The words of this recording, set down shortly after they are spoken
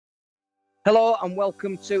Hello and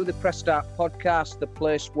welcome to the Press Start podcast, the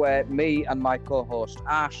place where me and my co-host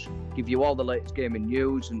Ash give you all the latest gaming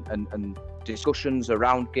news and discussions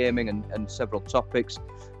around gaming and several topics.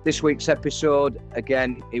 This week's episode,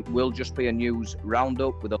 again, it will just be a news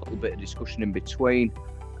roundup with a little bit of discussion in between.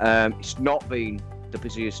 It's not been the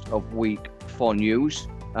busiest of week for news,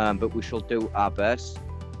 but we shall do our best.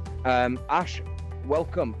 Ash,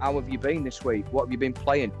 welcome. How have you been this week? What have you been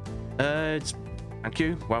playing? Thank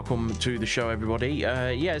you. Welcome to the show, everybody.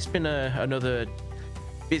 It's been another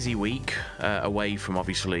busy week away from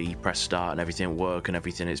obviously press start and everything at work and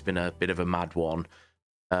everything. It's been a bit of a mad one.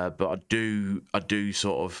 But I do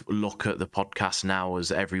sort of look at the podcast now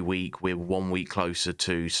as every week we're 1 week closer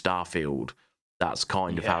to Starfield. That's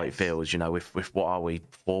kind of how it feels, with what are we,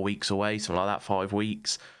 4 weeks away, something like that, 5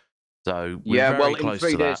 weeks. So we're very close to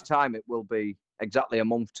that. In 3 days' time, it will be exactly a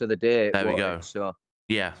month to the day. There we go. So.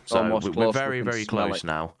 Yeah, so we're very, we very close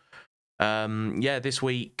now. This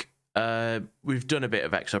week we've done a bit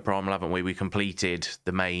of Exo Primal, haven't we? We completed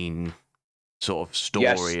the main sort of story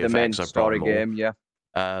of Exo Primal. Yes, the main story game, yeah.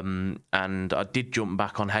 And I did jump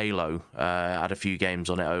back on Halo. Had a few games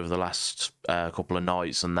on it over the last couple of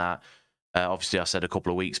nights and that. Obviously, I said a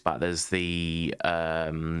couple of weeks back, there's the... I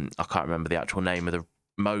can't remember the actual name of the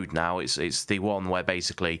mode now. It's the one where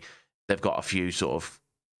basically they've got a few sort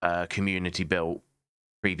of community-built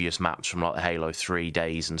previous maps from like the Halo 3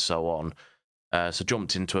 days and so on. So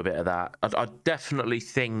jumped into a bit of that. I definitely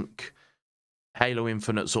think Halo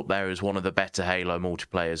Infinite's up there as one of the better Halo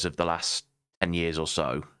multiplayers of the last 10 years or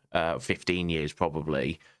so, 15 years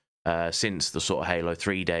probably, since the sort of Halo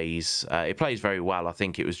 3 days. It plays very well. I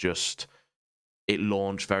think it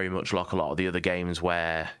launched very much like a lot of the other games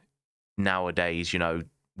where nowadays,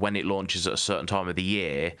 when it launches at a certain time of the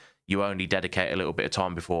year, you only dedicate a little bit of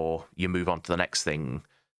time before you move on to the next thing.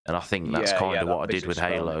 And I think that's kind of what I did with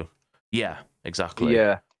Halo. Yeah, exactly.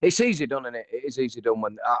 Yeah, it's easy done, isn't it? It is easy done.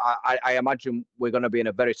 When I imagine we're going to be in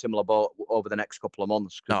a very similar boat over the next couple of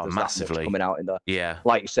months because there's massively. that much coming out in there. Yeah,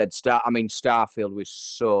 like you said, Starfield was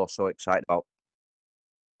so excited about.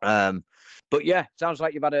 But yeah, sounds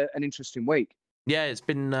like you've had an interesting week. Yeah, it's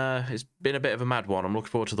been a bit of a mad one. I'm looking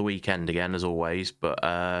forward to the weekend again, as always.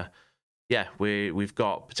 But we've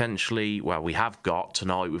got potentially. Well, we have got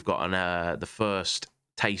tonight. We've got the first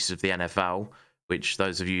taste of the NFL, which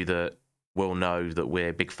those of you that will know that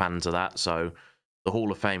we're big fans of that. So the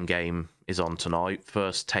Hall of Fame game is on tonight.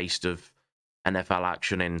 First taste of NFL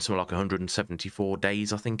action in something like 174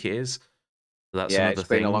 days, I think it is. So that's another it's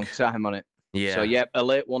been a long time on it. Yeah. So a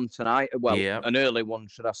late one tonight. Well, an early one,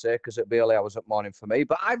 should I say, because it'll be early hours at morning for me.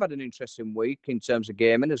 But I've had an interesting week in terms of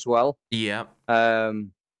gaming as well. Yeah.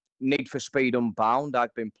 Need for Speed Unbound,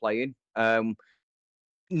 I've been playing.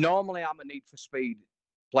 Normally, I'm a Need for Speed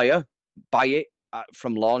player, buy it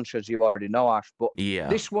from launch, as you already know, Ash. But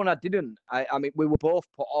this one I didn't. I mean, we were both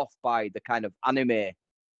put off by the kind of anime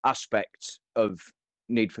aspects of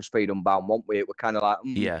Need for Speed Unbound, weren't we? It were kind of like,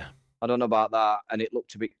 I don't know about that. And it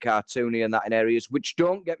looked a bit cartoony and that in areas, which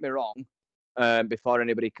don't get me wrong, before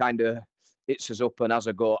anybody kind of hits us up and has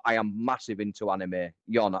a go, I am massive into anime.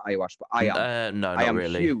 You're not, are you, Ash? But I am. No, not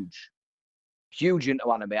really. Huge into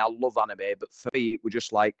anime. I love anime, but for me, it was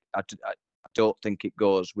just like I don't think it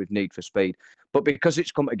goes with Need for Speed. But because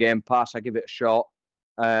it's come to Game Pass, I give it a shot.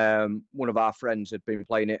 One of our friends had been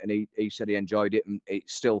playing it, and he said he enjoyed it, and it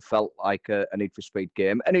still felt like a Need for Speed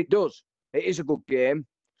game, and it does. It is a good game.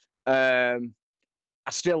 I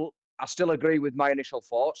still agree with my initial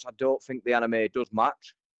thoughts. I don't think the anime does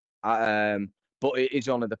match. But it is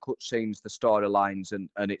only the cutscenes, the storylines,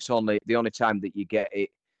 and it's only the only time that you get it.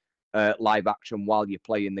 Live action while you're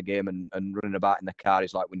playing the game and running about in the car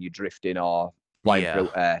is like when you're drifting or flying through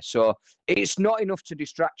air. So it's not enough to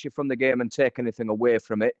distract you from the game and take anything away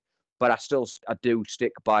from it. But I do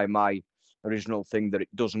stick by my original thing that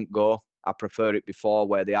it doesn't go. I prefer it before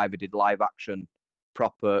where they either did live action,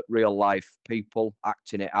 proper real life people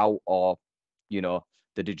acting it out, or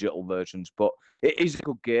the digital versions. But it is a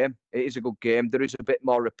good game. It is a good game. There is a bit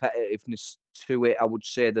more repetitiveness to it, I would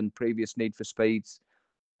say, than previous Need for Speeds.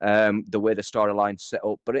 The way the storyline's set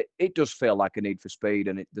up, but it does feel like a Need for Speed,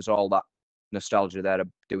 and there's all that nostalgia there of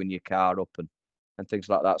doing your car up and things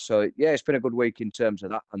like that. So it's been a good week in terms of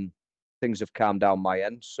that, and things have calmed down my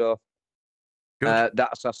end. So that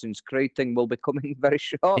Assassin's Creed thing will be coming very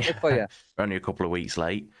shortly for you. We're only a couple of weeks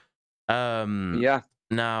late.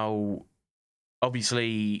 Now,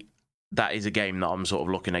 obviously, that is a game that I'm sort of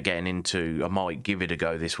looking at getting into. I might give it a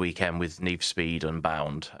go this weekend with Need for Speed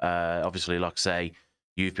Unbound. Obviously, like I say,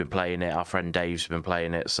 you've been playing it. Our friend Dave's been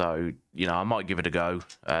playing it. So, I might give it a go.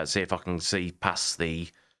 See if I can see past the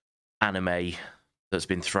anime that's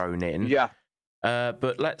been thrown in. Yeah.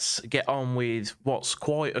 But let's get on with what's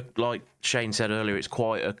like Shane said earlier, it's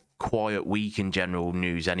quite a quiet week in general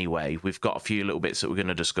news anyway. We've got a few little bits that we're going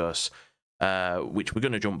to discuss, which we're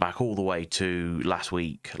going to jump back all the way to last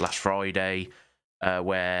Friday,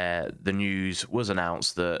 where the news was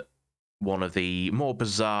announced that one of the more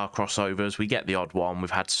bizarre crossovers, we get the odd one. We've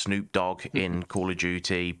had Snoop Dogg in Call of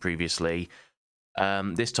Duty previously.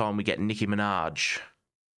 This time we get Nicki Minaj,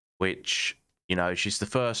 which... she's the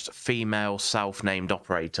first female self-named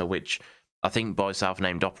operator, which I think by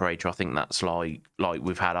self-named operator, I think that's like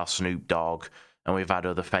we've had our Snoop Dogg and we've had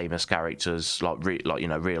other famous characters like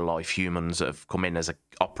real life humans that have come in as an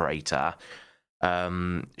operator.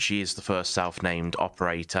 She is the first self-named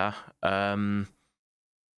operator.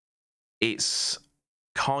 It's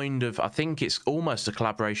kind of, I think it's almost a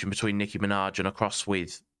collaboration between Nicki Minaj and a cross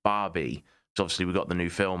with Barbie. So obviously we've got the new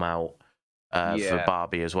film out. For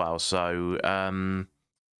Barbie as well. So, I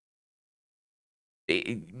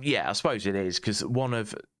suppose it is, because one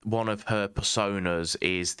of her personas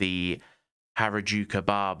is the Harajuku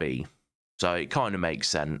Barbie. So it kind of makes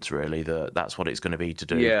sense, really, that that's what it's going to be to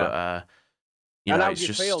do. Yeah. But, and how do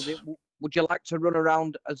you feel? Would you like to run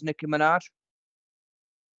around as Nicki Minaj?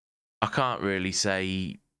 I can't really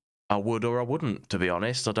say I would or I wouldn't, to be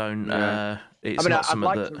honest. I don't. Yeah. It's I'd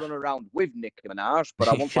like to run around with Nicki Minaj, but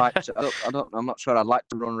I won't like to. I'm not sure I'd like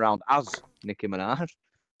to run around as Nicki Minaj.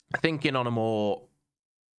 Thinking on a more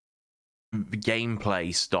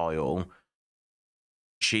gameplay style,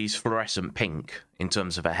 she's fluorescent pink in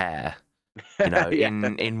terms of her hair. In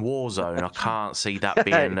Warzone, I can't see that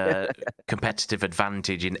being a competitive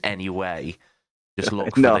advantage in any way. Just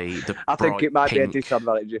look for the I think it might pink. be a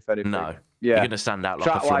disadvantage if anything. No, you're going to stand out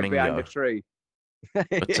like a flamingo. Behind a tree. But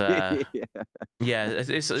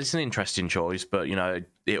it's an interesting choice, but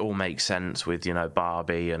it all makes sense with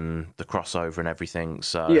Barbie and the crossover and everything.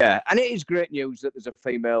 So and it is great news that there's a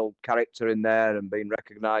female character in there and being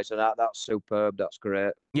recognised, and that's superb. That's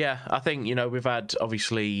great. Yeah, I think we've had it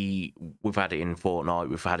in Fortnite,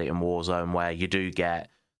 we've had it in Warzone, where you do get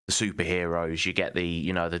the superheroes, you get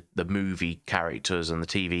the the movie characters and the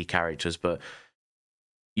TV characters, but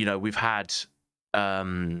we've had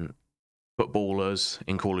footballers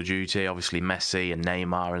in Call of Duty, obviously Messi and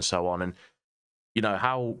Neymar and so on, and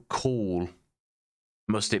how cool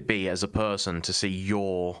must it be as a person to see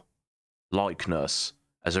your likeness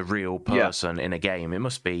as a real person in a game? It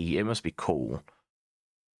must be cool.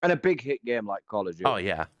 And a big hit game like Call of Duty. Oh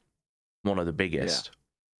yeah, one of the biggest.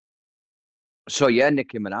 So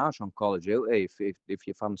Nicki Minaj on Call of Duty, if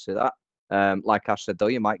you fancy that. Like I said though,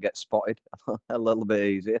 you might get spotted a little bit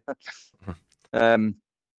easier.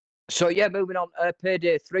 So moving on.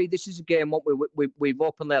 Payday 3. This is a game what we've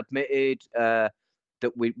openly admitted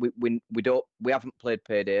that we haven't played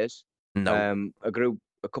Paydays. No.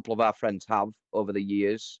 A couple of our friends have over the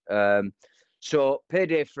years. So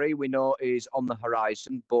Payday 3 we know is on the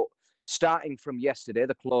horizon, but starting from yesterday,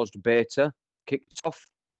 the closed beta kicked off,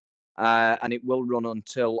 and it will run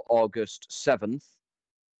until August 7th,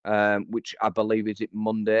 which I believe is it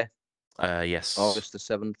Monday. Yes. August the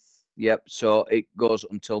 7th. Yep. So it goes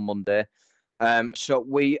until Monday. So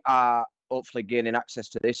we are hopefully gaining access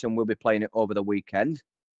to this, and we'll be playing it over the weekend.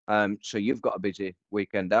 So you've got a busy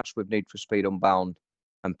weekend, Ash, with Need for Speed Unbound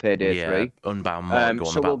and Payday 3. Unbound might go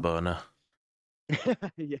on the back burner.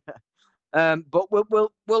 But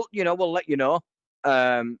we'll let you know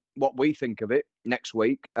what we think of it next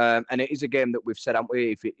week. And it is a game that we've said, haven't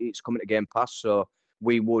we? If it's coming to Game Pass, so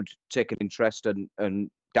we would take an interest and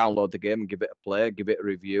download the game and give it a play, give it a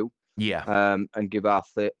review. Yeah. And give our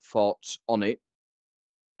thoughts on it.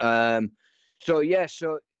 So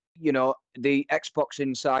the Xbox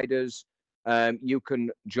Insiders, you can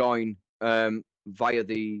join via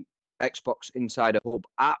the Xbox Insider Hub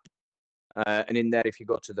app. And in there, if you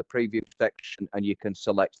go to the preview section and you can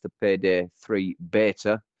select the Payday 3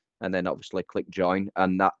 beta and then obviously click join,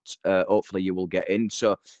 and that hopefully you will get in.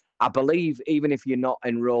 So I believe even if you're not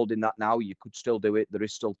enrolled in that now, you could still do it. There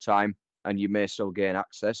is still time and you may still gain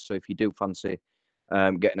access. So if you do fancy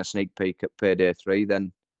getting a sneak peek at Payday 3,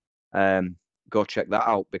 then go check that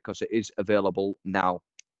out because it is available now.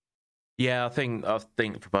 Yeah, I think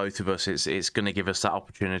for both of us, it's going to give us that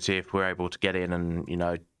opportunity if we're able to get in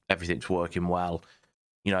and everything's working well.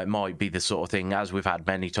 It might be the sort of thing, as we've had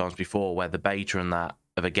many times before, where the beta and that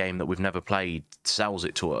of a game that we've never played sells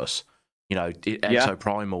it to us. Exo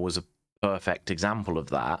Primal was a perfect example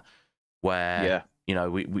of that, where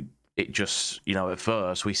we it just at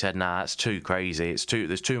first we said, nah, it's too crazy,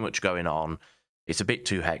 there's too much going on, it's a bit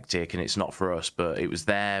too hectic and it's not for us. But it was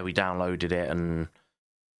there, we downloaded it, and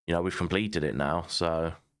we've completed it now.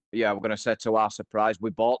 So Yeah, we're going to say to our surprise, we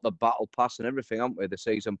bought the battle pass and everything, haven't we? The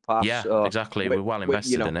season pass. Yeah, So exactly. We're well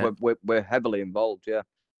invested in it. we're heavily involved. Yeah.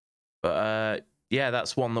 But yeah,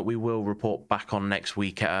 that's one that we will report back on next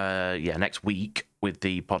week. Next week with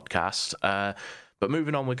the podcast. But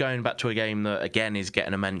moving on, we're going back to a game that again is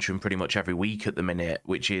getting a mention pretty much every week at the minute,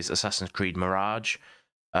 which is Assassin's Creed Mirage.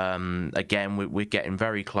 Again, we're getting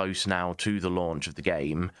very close now to the launch of the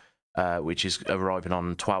game, which is arriving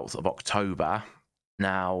on 12th of October.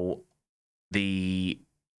 Now,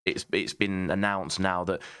 it's been announced now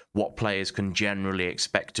that what players can generally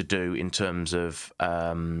expect to do in terms of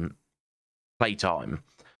playtime.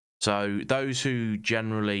 So those who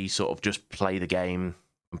generally sort of just play the game,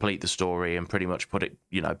 complete the story, and pretty much put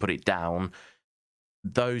it down,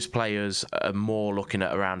 those players are more looking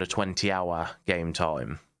at around a 20-hour game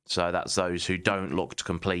time. So that's those who don't look to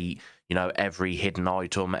complete, every hidden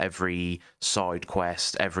item, every side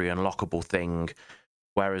quest, every unlockable thing.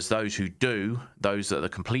 Whereas those who do, those that are the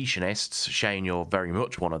completionists, Shane, you're very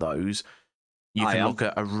much one of those, you can look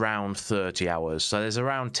at around 30 hours. So there's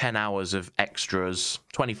around 10 hours of extras,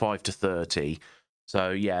 25 to 30.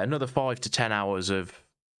 So yeah, another 5 to 10 hours of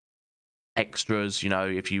extras,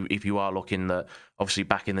 if you are looking that, obviously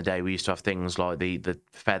back in the day we used to have things like the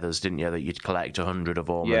feathers, didn't you, that you'd collect 100 of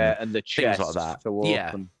them. Yeah, and the things chests like that. to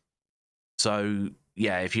open. So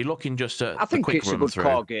yeah, if you're looking just at I think quick it's a run good through,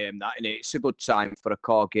 core game, that, innit? It's a good time for a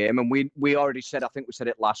core game. And we already said, I think we said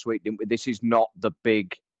it last week, didn't we? This is not the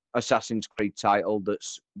big Assassin's Creed title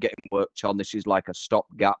that's getting worked on. This is like a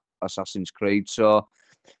stopgap Assassin's Creed. So,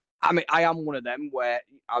 I mean, I am one of them where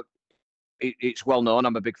it's well known.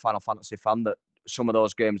 I'm a big Final Fantasy fan, that some of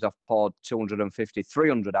those games I've poured 250,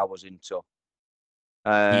 300 hours into.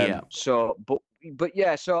 yeah. So, but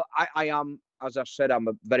yeah, so I am, as I've said, I'm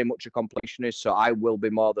very much a completionist. So I will be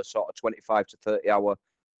more the sort of 25 to 30 hour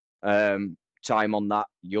time on that.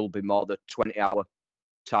 You'll be more the 20-hour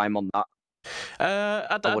time on that.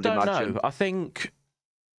 I would don't imagine. know. I think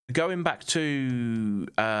going back to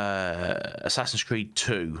Assassin's Creed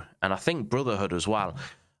 2, and I think Brotherhood as well.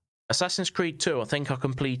 Assassin's Creed 2, I think I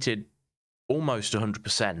completed almost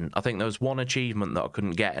 100%. I think there was one achievement that I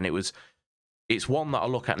couldn't get, and it's one that I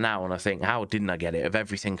look at now and I think, how didn't I get it, of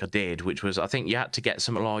everything I did, which was, I think you had to get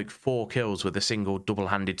something like 4 kills with a single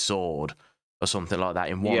double-handed sword or something like that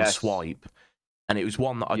in one swipe. And it was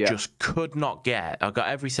one that I just could not get. I got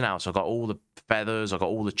everything else. I got all the feathers, I got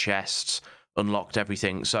all the chests, unlocked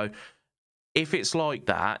everything. So if it's like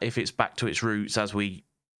that, if it's back to its roots as we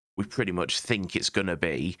pretty much think it's going to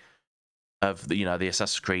be, of the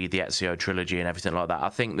Assassin's Creed, the Ezio trilogy, and everything like that, I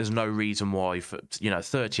think there's no reason why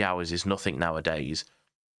 30 hours is nothing nowadays.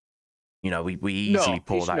 We easily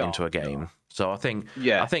pour that into a game. No. So I think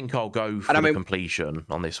I'll go for the completion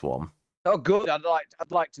on this one. Oh, good. I'd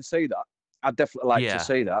like to see that. I'd definitely like to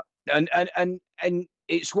see that. And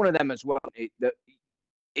it's one of them as well. That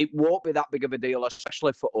it won't be that big of a deal,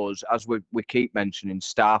 especially for us, as we keep mentioning.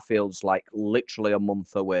 Starfield's like literally a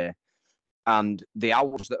month away. And the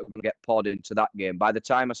hours that are going to get poured into that game, by the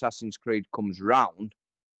time Assassin's Creed comes round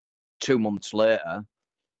 2 months later,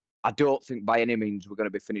 I don't think by any means we're going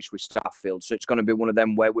to be finished with Starfield. So it's going to be one of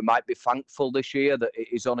them where we might be thankful this year that it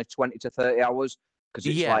is only 20 to 30 hours, because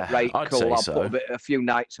it's like, right, cool, I'll put a few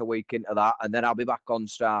nights a week into that, and then I'll be back on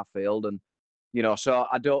Starfield. And, so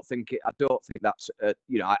I don't think that's,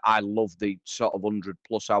 I love the sort of 100+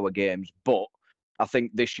 hour games, but I think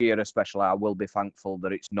this year especially, I will be thankful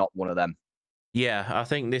that it's not one of them. Yeah, I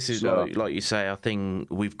think this is like you say. I think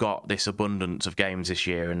we've got this abundance of games this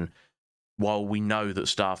year, and while we know that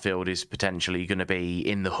Starfield is potentially going to be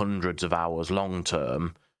in the hundreds of hours long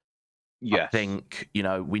term, I think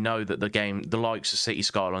we know that the likes of City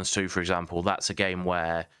Skylines 2, for example, that's a game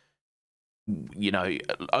where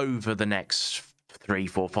over the next 3,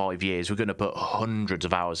 4, 5 years we're going to put hundreds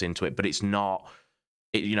of hours into it, but it's not.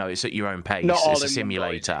 It's at your own pace. It's a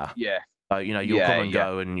simulator. You'll come and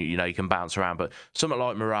go, and you can bounce around. But something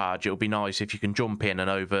like Mirage, it'll be nice if you can jump in, and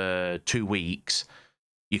over 2 weeks,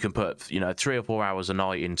 you can put 3 or 4 hours a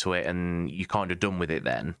night into it, and you're kind of done with it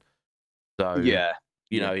then. So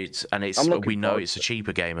we know it's a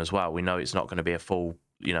cheaper game as well. We know it's not going to be a full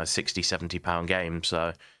 £60-70 game.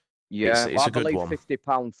 So it's a good one.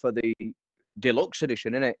 £50 for the deluxe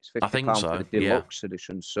edition, isn't it? It's £50 I think so, for the deluxe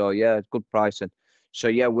edition. So it's good pricing. So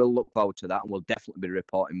we'll look forward to that, and we'll definitely be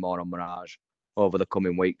reporting more on Mirage over the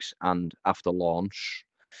coming weeks and after launch.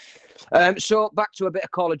 So back to a bit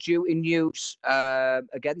of Call of Duty news.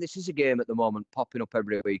 Again, this is a game at the moment popping up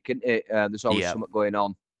every week, isn't it? There's always something going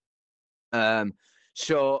on.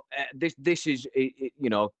 So this is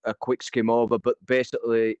a quick skim over, but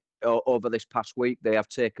basically over this past week they have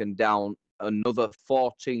taken down another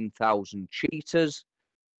 14,000 cheaters.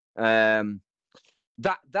 That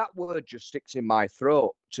word just sticks in my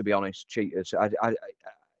throat, to be honest. Cheaters.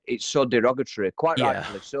 It's so derogatory, quite Yeah.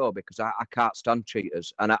 rightfully so, because I can't stand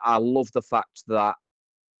cheaters, and I love the fact that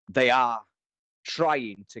they are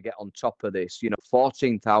trying to get on top of this.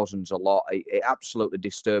 14,000's a lot. It absolutely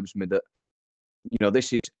disturbs me that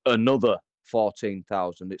this is another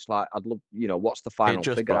 14,000. It's like, I'd love, what's the final It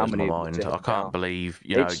just figure? How blows my many have we mind. taken I can't down? believe,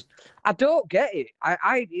 I don't get it.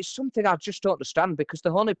 It's something I just don't understand, because the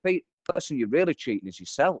only person you're really cheating is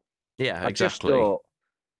yourself. Yeah, I just exactly. don't.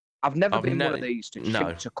 I've never I've been one of never, these to no,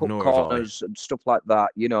 cheat, to cut nor have I. corners and stuff like that.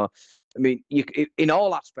 I mean, in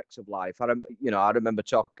all aspects of life. I remember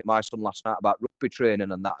talking to my son last night about rugby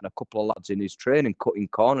training and that, and a couple of lads in his training cutting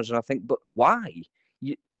corners, and I think, but why?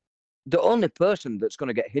 The only person that's going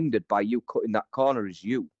to get hindered by you cutting that corner is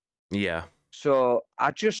you. Yeah. So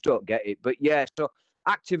I just don't get it. But yeah, so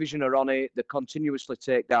Activision are on it. They continuously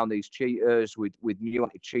take down these cheaters with new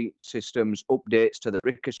anti-cheat systems, updates to the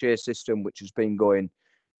Ricochet system, which has been going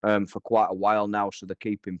for quite a while now. So they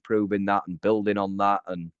keep improving that and building on that.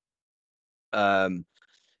 And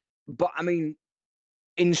but I mean,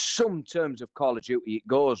 in some terms of Call of Duty, it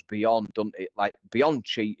goes beyond, doesn't it? Like, beyond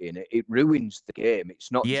cheating, it ruins the game.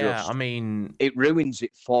 It's not Yeah, I just. mean, It ruins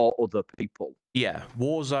it for other people. yeah,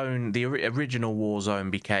 Warzone, the original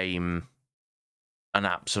Warzone became an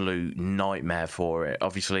absolute nightmare for it.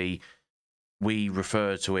 Obviously, we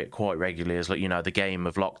refer to it quite regularly as, like, the game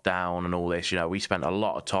of lockdown and all this. We spent a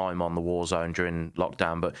lot of time on the Warzone during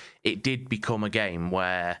lockdown, but it did become a game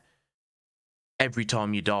where every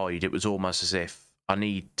time you died, it was almost as if I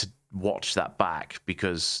need to watch that back,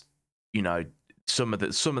 because some of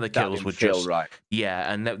the kills would feel just right.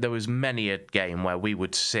 Yeah, and there was many a game where we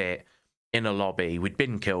would sit in a lobby, we'd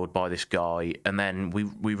been killed by this guy, and then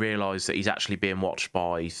we realised that he's actually being watched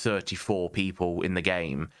by 34 people in the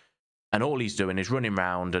game, and all he's doing is running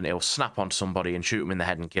around, and he'll snap on somebody and shoot him in the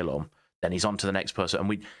head and kill him. Then he's on to the next person, and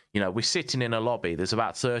we're sitting in a lobby. There's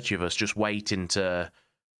about 30 of us just waiting to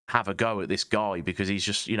have a go at this guy, because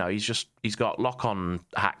he's got lock-on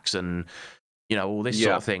hacks and all this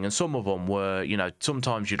sort of thing. And some of them were,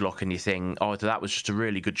 sometimes you'd look and you think, oh, either that was just a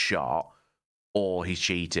really good shot or he's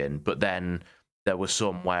cheating. But then there was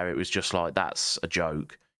some where it was just like, that's a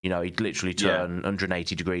joke. He'd literally turn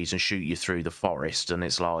 180 degrees and shoot you through the forest, and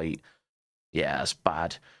it's like, yeah, that's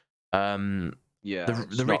bad. The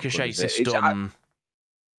Ricochet system,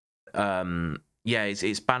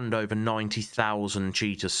 it's banned over 90,000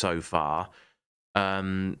 cheaters so far.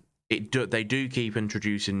 They do keep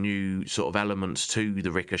introducing new sort of elements to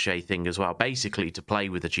the Ricochet thing as well, basically to play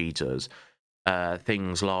with the cheaters.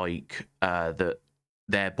 Things like that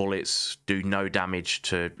their bullets do no damage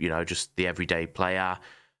to just the everyday player.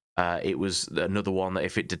 It was another one that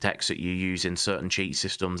if it detects that you using certain cheat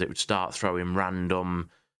systems, it would start throwing random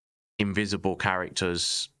invisible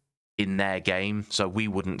characters in their game, so we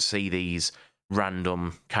wouldn't see these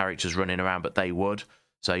random characters running around, but they would.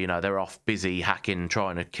 So they're off busy hacking,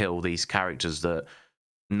 trying to kill these characters that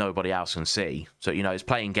nobody else can see. So it's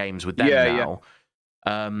playing games with them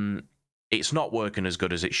now. It's not working as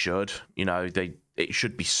good as it should. It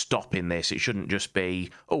should be stopping this. It shouldn't just be,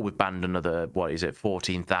 oh, we've banned another,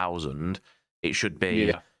 14,000. It should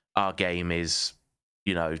be, our game is,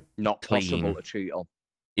 not clean. Possible to cheat on.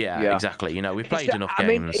 Yeah, exactly. We've played enough games.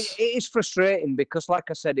 I mean, it is frustrating, because, like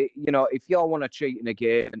I said, if you want to cheat in a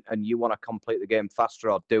game and you want to complete the game faster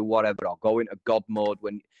or do whatever or go into God mode,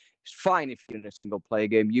 when it's fine if you're in a single player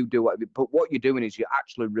game, you do whatever. But what you're doing is you're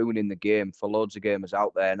actually ruining the game for loads of gamers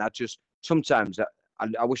out there. And sometimes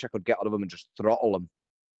I wish I could get out of them and just throttle them.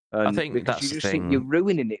 I think because that's you the just thing. think you're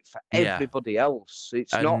ruining it for everybody else.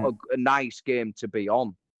 It's not a nice game to be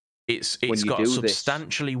on. It's got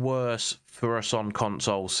substantially worse for us on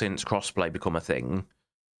console since crossplay become a thing,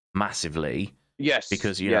 massively. Yes,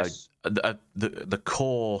 because the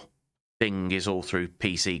core thing is all through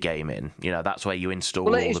PC gaming. That's where you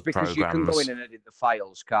install all the programs. You can go in and edit the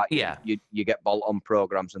files, can't you? Yeah. You get bolt-on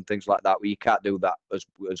programs and things like that, where you can't do that as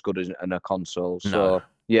good as in a console. So No.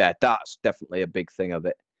 yeah, that's definitely a big thing of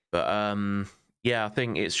it. But I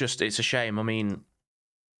think it's a shame. I mean,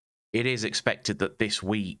 it is expected that this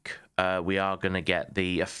week we are going to get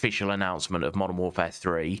the official announcement of Modern Warfare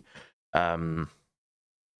 3,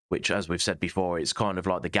 which, as we've said before, it's kind of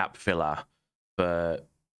like the gap filler for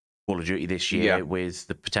Call of Duty this year, with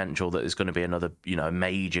the potential that there's going to be another,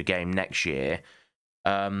 major game next year.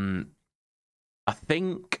 I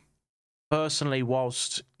think, personally,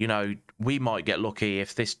 whilst, we might get lucky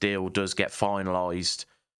if this deal does get finalised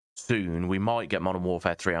soon, we might get Modern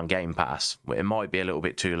Warfare 3 on Game Pass. It might be a little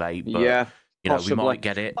bit too late, but possibly. we might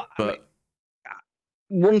get it. But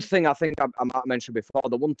one thing I think I might have mentioned before,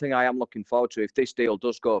 the one thing I am looking forward to if this deal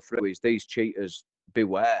does go through is these cheaters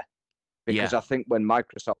beware. Because Yeah. I think when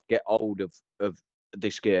Microsoft get hold of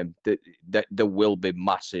this game, that there will be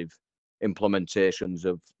massive implementations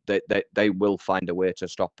of they will find a way to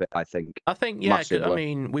stop it. I think. I think, yeah, I Massively.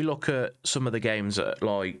 mean, we look at some of the games that,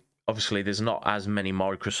 like, obviously there's not as many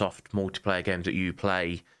Microsoft multiplayer games that you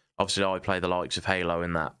play. Obviously, I play the likes of Halo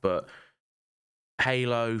in that, but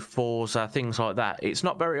Halo, Forza, things like that, it's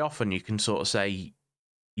not very often you can sort of say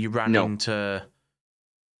you ran No. into,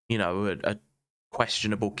 a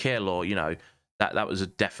questionable kill, or, that was a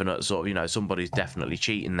definite sort of, somebody's definitely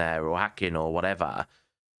cheating there or hacking or whatever.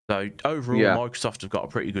 So overall, Yeah. Microsoft have got a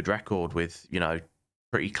pretty good record with,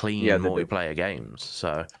 pretty clean Yeah, they do. multiplayer games.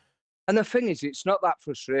 So And the thing is, it's not that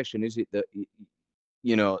frustration, is it? That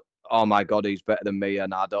you know, oh my God, he's better than me,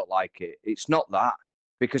 and I don't like it. It's not that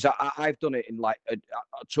because I've done it in like I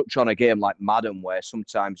touch on a game like Madden, where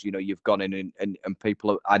sometimes you've gone in and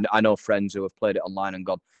people. I know friends who have played it online and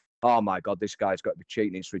gone, oh my God, this guy's got to be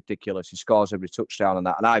cheating. It's ridiculous. He scores every touchdown and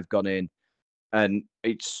that, and I've gone in and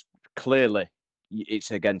it's clearly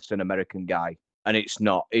it's against an American guy, and it's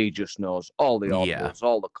not. He just knows all the yeah, audibles,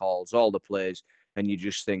 all the calls, all the plays, and you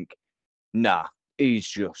just think, nah, he's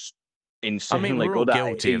just I mean, insanely we're all good at it.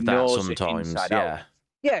 guilty He of that knows it sometimes. inside out. Yeah,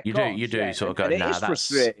 Yeah, of you course, do yeah, sort of go, and it nah, is that's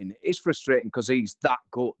frustrating. It's frustrating because he's that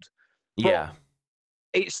good, but yeah,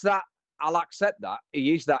 it's that I'll accept that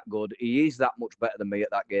he is that good. He is that much better than me at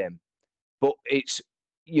that game. But it's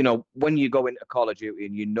when you go into Call of Duty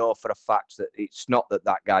and you know for a fact that it's not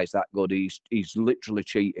that guy's that good. He's literally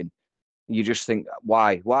cheating. You just think,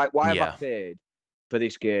 why have I yeah, paid for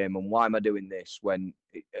this game, and why am I doing this when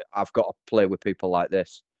I've got to play with people like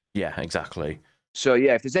this? yeah, exactly. So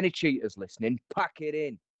yeah, if there's any cheaters listening, pack it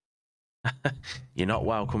in. You're not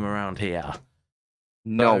welcome around here.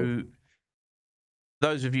 No. So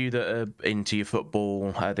those of you that are into your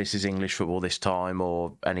football, this is English football this time,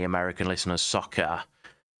 or any American listeners, soccer.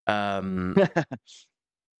 That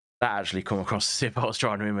actually come across as if I was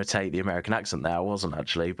trying to imitate the American accent there. I wasn't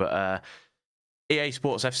actually, but EA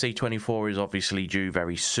Sports FC 24 is obviously due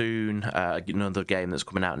very soon. Another game that's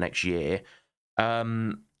coming out next year.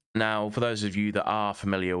 Now, for those of you that are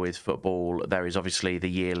familiar with football, there is obviously the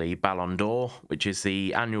yearly Ballon d'Or, which is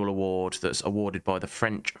the annual award that's awarded by the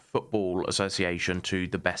French Football Association to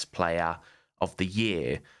the best player of the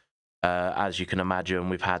year. As you can imagine,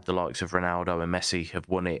 we've had the likes of Ronaldo and Messi have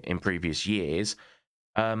won it in previous years.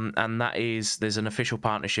 And there's an official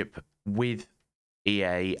partnership with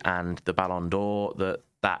EA and the Ballon d'Or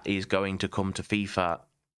that is going to come to FIFA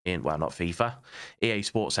not FIFA, EA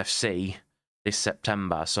Sports FC this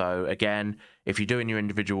September. So again, if you're doing your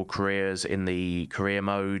individual careers in the career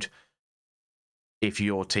mode, if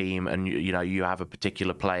your team and you have a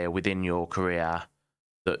particular player within your career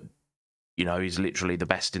that is literally the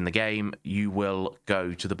best in the game, you will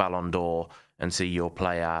go to the Ballon d'Or and see your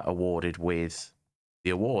player awarded with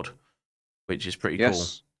the award, which is pretty cool.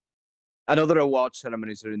 Yes. And other award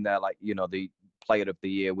ceremonies are in there, like the Player of the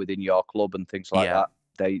Year within your club and things like Yeah. that.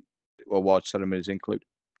 They award ceremonies include.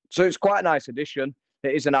 So it's quite a nice addition.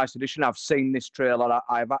 It is a nice addition. I've seen this trailer.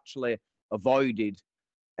 I've actually avoided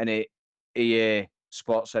any EA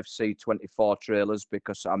Sports FC 24 trailers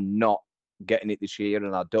because I'm not getting it this year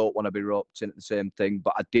and I don't want to be roped into the same thing.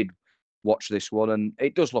 But I did watch this one and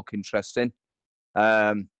it does look interesting.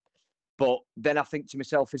 But then I think to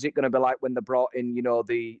myself, is it going to be like when they brought in,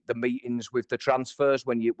 the meetings with the transfers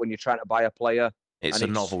when you're trying to buy a player? It's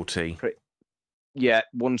And a novelty. yeah,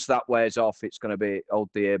 once that wears off, it's going to be hold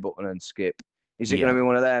the A button and skip. Is it going Yeah. to be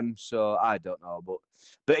one of them? So I don't know, but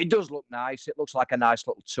it does look nice. It looks like a nice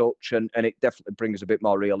little touch, and it definitely brings a bit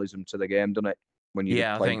more realism to the game, doesn't it? When you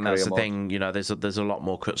Yeah, I play in think that's career the mode. thing. There's a lot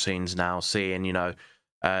more cutscenes now. Seeing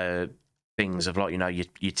things of like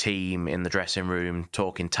your team in the dressing room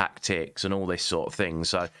talking tactics and all this sort of thing.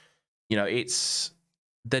 So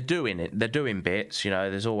they're doing it. They're doing bits.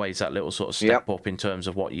 There's always that little sort of step up in terms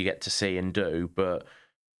of what you get to see and do. But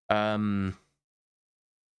I'm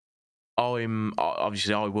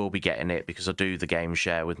obviously I will be getting it because I do the game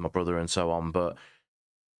share with my brother and so on. But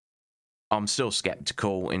I'm still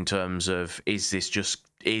skeptical in terms of is this just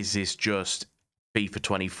FIFA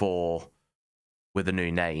 24 with a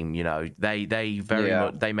new name? They very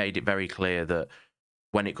much they made it very clear that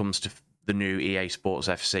when it comes to the new EA Sports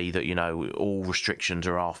FC that all restrictions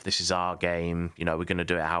are off. This is our game. We're going to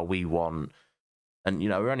do it how we want. And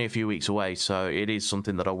we're only a few weeks away, so it is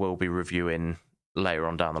something that I will be reviewing later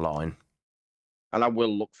on down the line. And I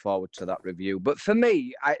will look forward to that review. But for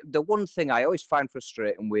me, the one thing I always find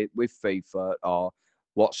frustrating with FIFA or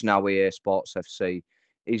what's now EA Sports FC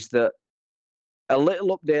is that a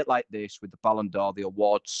little update like this with the Ballon d'Or, the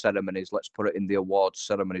awards ceremonies, let's put it in the awards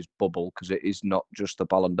ceremonies bubble, because it is not just the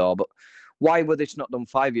Ballon d'Or, but why were this not done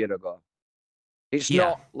 5 years ago? It's Yeah.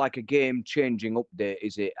 not like a game-changing update,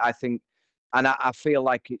 is it? I think, and I feel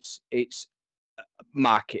like it's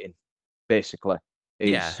marketing, basically.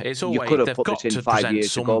 Yeah, it's You always could have they've put this got in to 5 present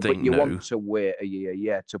years ago, but something you new. want to wait a year,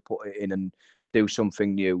 yeah, to put it in and do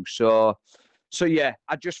something new. So yeah,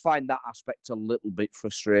 I just find that aspect a little bit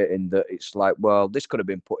frustrating. That it's like, well, this could have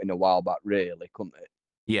been put in a while back, really, couldn't it?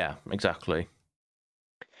 Yeah, exactly.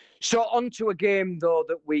 So on to a game though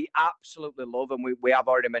that we absolutely love, and we have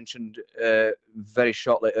already mentioned very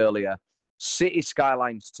shortly earlier, City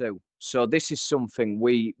Skylines 2. So this is something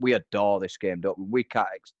we adore this game, don't we? We can't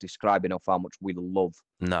describe enough how much we love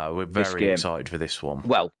No, we're this very game. excited for this one.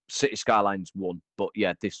 Well, City Skylines 1, but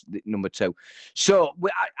yeah, this number 2. So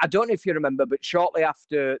I don't know if you remember, but shortly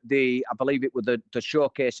after I believe it was the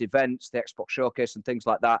showcase events, the Xbox showcase and things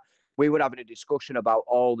like that, we were having a discussion about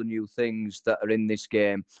all the new things that are in this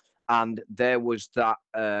game. And there was that,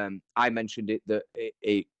 I mentioned it, that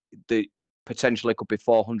the potentially could be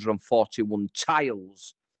 441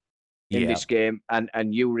 tiles in this game,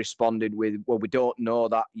 and you responded with, well, we don't know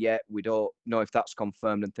that yet, we don't know if that's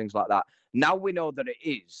confirmed and things like that. Now we know that it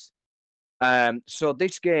is. So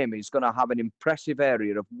this game is going to have an impressive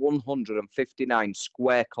area of 159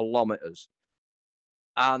 square kilometers,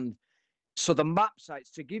 and so the map sites,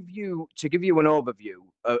 to give you an overview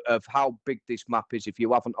of how big this map is, if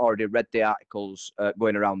you haven't already read the articles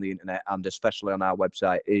going around the internet and especially on our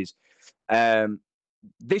website, is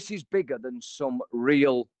this is bigger than some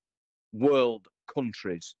real world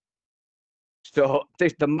countries. So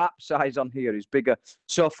the map size on here is bigger.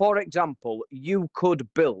 So, for example, you could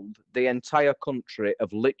build the entire country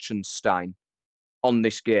of Liechtenstein on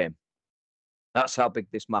this game. That's how big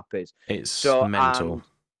this map is. It's mental. And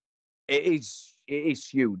it is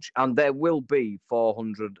huge, and there will be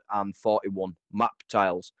 441 map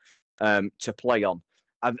tiles to play on.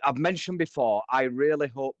 I've mentioned before, I really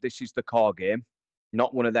hope this is the core game,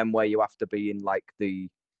 not one of them where you have to be in like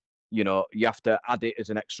you have to add it as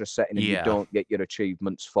an extra setting and you don't get your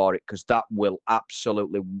achievements for it, because that will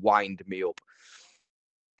absolutely wind me up.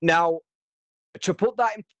 Now, to put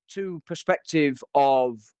that into perspective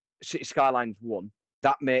of City Skylines 1,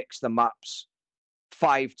 that makes the maps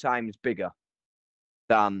 5 times bigger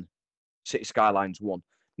than City Skylines 1.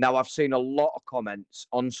 Now, I've seen a lot of comments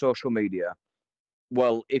on social media.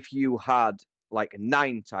 Well, if you had like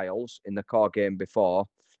 9 tiles in the core game before,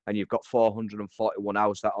 and you've got 441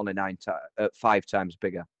 hours, that only 5 times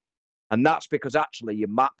bigger. And that's because actually your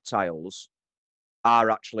map tiles are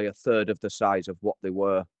actually a third of the size of what they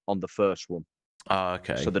were on the first one. Oh,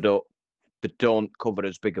 okay. So they don't cover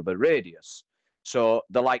as big of a radius. So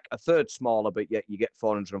they're like a third smaller, but yet you get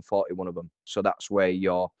 441 of them. So that's where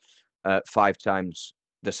your 5 times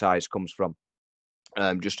the size comes from.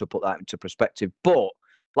 Just to put that into perspective. But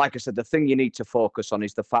like I said, the thing you need to focus on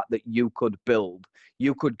is the fact that you could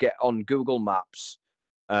get on Google Maps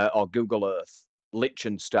or Google Earth,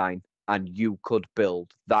 Liechtenstein, and you could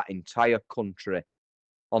build that entire country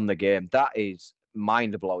on the game. That is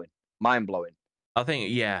mind-blowing. Mind-blowing. I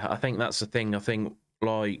think that's the thing. I think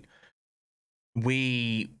like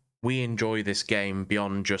we enjoy this game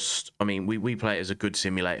beyond just, I mean, we play it as a good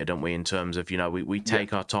simulator, don't we, in terms of, we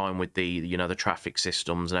take our time with the the traffic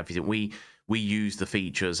systems and everything. We use the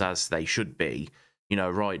features as they should be,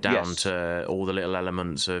 right down to all the little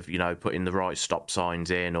elements of, putting the right stop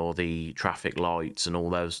signs in or the traffic lights and all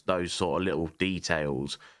those sort of little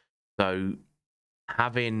details. So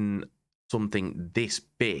having something this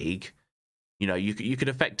big, you could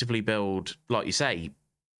effectively build, like you say,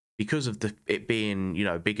 because of it being,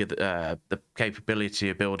 bigger, the capability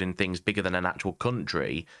of building things bigger than an actual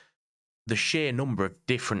country, the sheer number of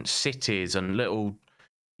different cities and little,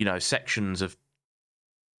 sections of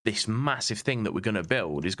this massive thing that we're going to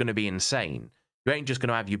build is going to be insane. You ain't just going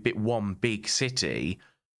to have one big city.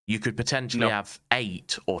 You could potentially have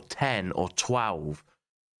 8 or 10 or 12,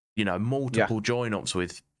 multiple join-ups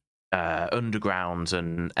with undergrounds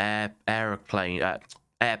and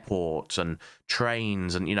airports and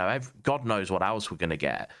trains and God knows what else we're going to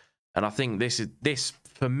get. And I think this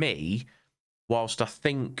for me, whilst I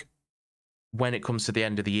think when it comes to the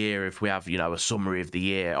end of the year, if we have a summary of the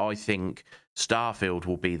year, I think Starfield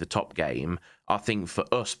will be the top game. I think for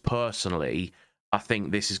us personally, I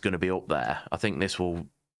think this is going to be up there. I think this will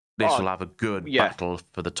have a good battle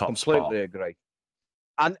for the top spot. Completely agree.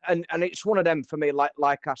 And it's one of them for me,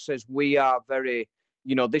 like I says, we are very,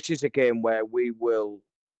 this is a game where we will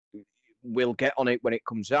we'll get on it when it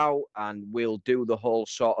comes out, and we'll do the whole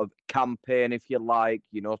sort of campaign, if you like,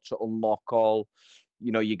 to unlock all.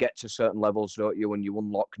 You get to certain levels, don't you, and you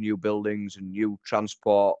unlock new buildings and new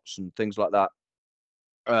transports and things like that.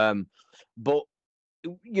 But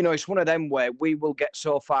it's one of them where we will get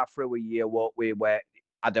so far through a year, won't we, where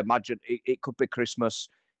I'd imagine it could be Christmas,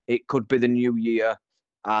 it could be the new year,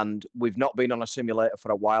 and we've not been on a simulator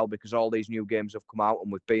for a while because all these new games have come out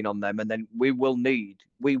and we've been on them, and then we will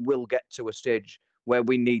get to a stage where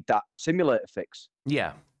we need that simulator fix.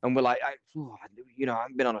 Yeah. And we're like, I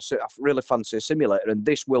haven't been on I really fancy a simulator, and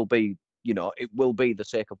this will be, it will be the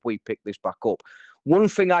sake of we pick this back up. One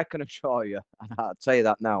thing I can assure you, and I'll tell you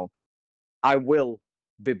that now, I will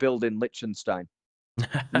be building Liechtenstein.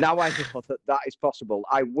 Now I know that is possible.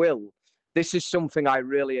 I will. This is something I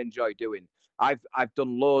really enjoy doing. I've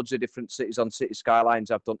done loads of different cities on City Skylines.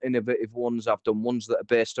 I've done innovative ones. I've done ones that are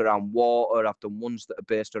based around water. I've done ones that are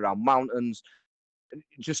based around mountains.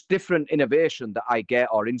 Just different innovation that I get,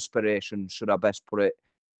 or inspiration, should I best put it.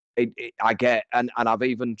 I get, and I've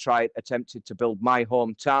even attempted to build my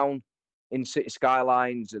hometown in City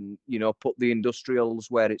Skylines, and put the industrials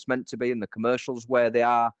where it's meant to be and the commercials where they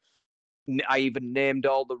are. I even named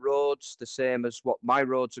all the roads the same as what my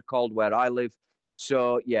roads are called where I live.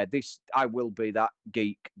 So yeah, I will be that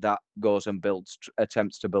geek that goes and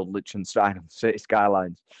attempts to build Liechtenstein and City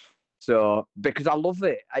Skylines. So because I love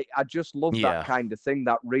it, I just love that kind of thing,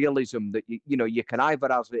 that realism that you can either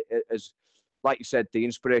have it as, like you said, the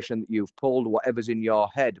inspiration that you've pulled, whatever's in your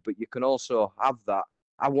head, but you can also have that.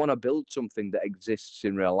 I want to build something that exists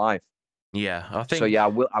in real life. Yeah, I think. So yeah,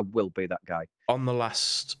 I will be that guy. On the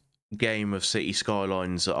last game of City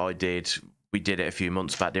Skylines that I did, we did it a few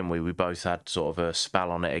months back, didn't we? We both had sort of a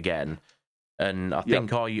spell on it again. And I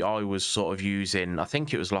think I was sort of using, I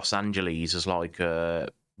think it was Los Angeles as like a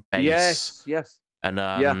base. Yes. And,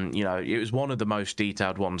 it was one of the most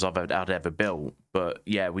detailed ones I'd ever built. But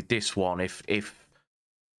yeah, with this one, if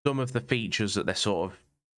some of the features that they're sort of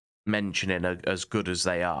mentioning are as good as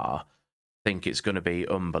they are, I think it's going to be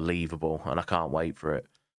unbelievable, and I can't wait for it.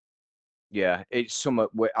 Yeah, it's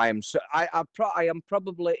somewhat. I am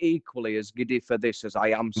probably equally as giddy for this as I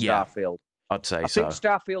am Starfield. Yeah, I'd say I think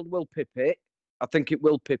Starfield will pip it. I think it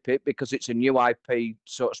will pip it because it's a new IP,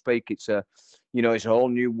 so to speak. It's it's a whole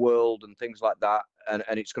new world and things like that, and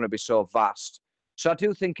it's going to be so vast. So I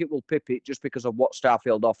do think it will pip it just because of what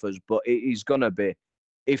Starfield offers. But it is going to be,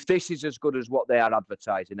 if this is as good as what they are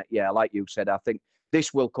advertising it, yeah, like you said, I think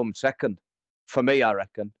this will come second. For me, I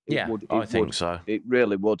reckon. I think so. It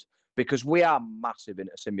really would. Because we are massive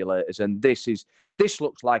into simulators, and this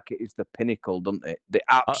looks like it is the pinnacle, doesn't it? The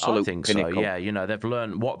absolute I think pinnacle. So. Yeah, they've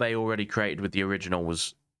learned what they already created with the original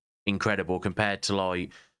was incredible compared to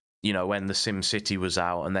when the Sim City was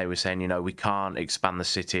out and they were saying, we can't expand the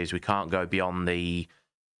cities, we can't go beyond the,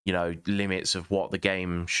 limits of what the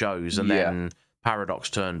game shows, and then Paradox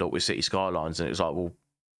turned up with City Skylines, and it was like, well,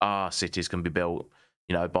 our cities can be built,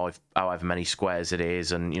 by however many squares it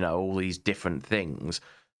is, and all these different things.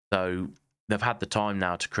 So they've had the time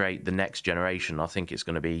now to create the next generation. I think it's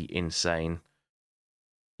going to be insane.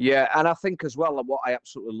 Yeah, and I think as well, what I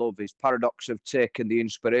absolutely love is Paradox have taken the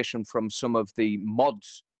inspiration from some of the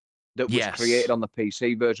mods that was created on the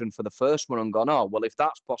PC version for the first one and gone, oh, well, if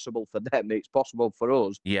that's possible for them, it's possible for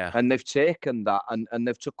us. Yeah. And they've taken that and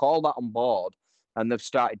they've took all that on board and they've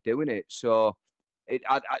started doing it. So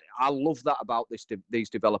I love that about these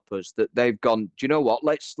developers, that they've gone, do you know what?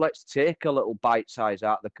 Let's take a little bite size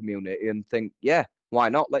out of the community and think, yeah, why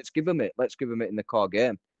not? Let's give them it. Let's give them it in the core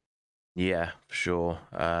game. Yeah, for sure.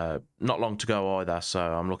 Not long to go either, so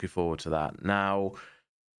I'm looking forward to that. Now,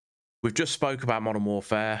 we've just spoke about Modern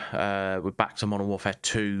Warfare. We're back to Modern Warfare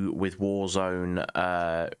 2 with Warzone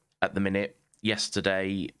at the minute.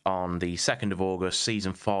 Yesterday, on the 2nd of August,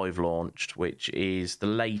 Season 5 launched, which is the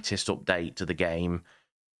latest update to the game.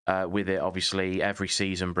 With it, obviously, every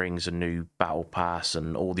season brings a new battle pass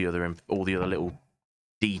and all the other little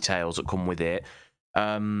details that come with it.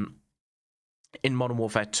 In Modern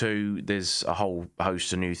Warfare 2, there's a whole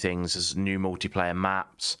host of new things. There's new multiplayer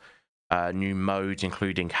maps, new modes,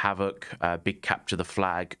 including Havoc, Big Capture the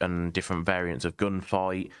Flag, and different variants of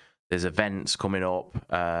Gunfight. There's events coming up.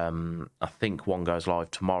 I think one goes live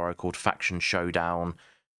tomorrow called Faction Showdown.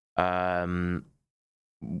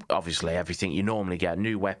 Obviously, everything you normally get.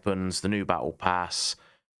 New weapons, the new battle pass.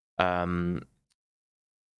 There's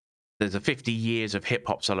a 50 years of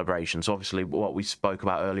hip-hop celebration. So obviously, what we spoke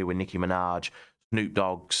about earlier with Nicki Minaj, Snoop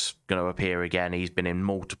Dogg's going to appear again. He's been in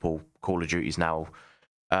multiple Call of Duties now.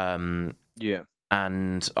 Yeah.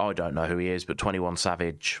 And I don't know who he is, but 21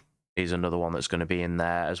 Savage is another one that's going to be in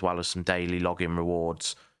there, as well as some daily login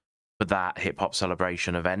rewards for that hip hop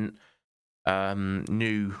celebration event.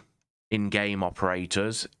 New in-game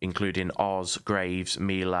operators, including Oz, Graves,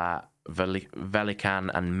 Mila, Velikan,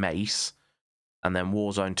 and Mace. And then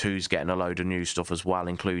Warzone 2's getting a load of new stuff as well,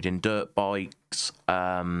 including dirt bikes,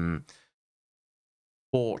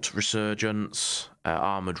 Port Resurgence,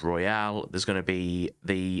 Armored Royale. There's going to be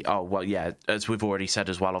as we've already said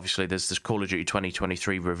as well, obviously, there's this Call of Duty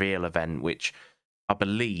 2023 reveal event, which I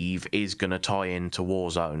believe is going to tie into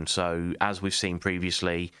Warzone. So, as we've seen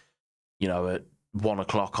previously, at 1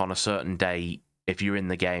 o'clock on a certain day, if you're in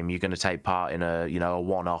the game, you're going to take part in a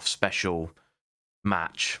one-off special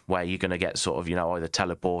match where you're going to get sort of, either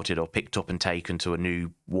teleported or picked up and taken to a new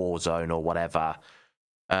war zone or whatever.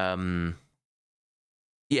 There's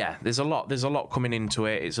a lot coming into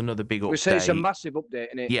it. It's another big update. We say it's a massive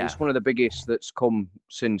update, and it's one of the biggest that's come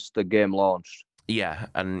since the game launched. Yeah,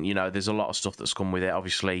 and there's a lot of stuff that's come with it.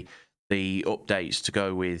 Obviously, the updates to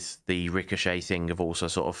go with the Ricochet thing have also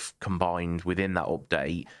sort of combined within that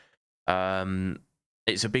update.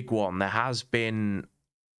 It's a big one. There has been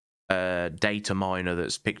data miner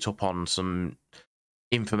that's picked up on some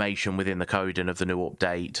information within the coding of the new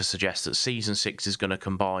update to suggest that Season 6 is going to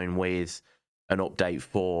combine with an update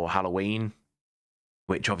for Halloween,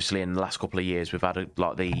 which obviously in the last couple of years we've had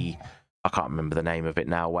I can't remember the name of it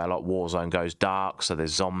now, where Warzone goes dark, so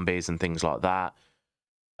there's zombies and things like that.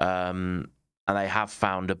 And they have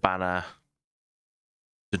found a banner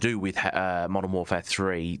to do with Modern Warfare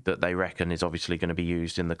 3 that they reckon is obviously going to be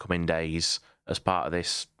used in the coming days as part of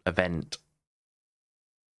this event.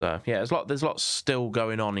 So yeah, there's lots still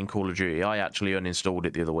going on in Call of Duty. I actually uninstalled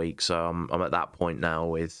it the other week, so I'm at that point now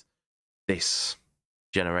with this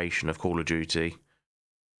generation of Call of Duty.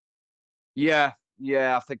 Yeah,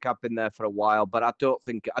 I think I've been there for a while, but I don't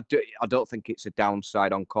think it's a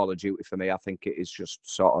downside on Call of Duty for me. I think it is just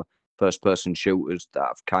sort of first-person shooters that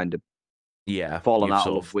I've kind of fallen out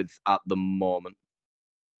of love with at the moment.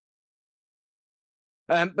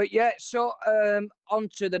 But yeah, so on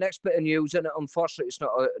to the next bit of news, and unfortunately, it's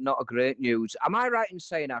not a great news. Am I right in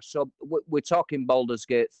saying, Ash? So we're talking Baldur's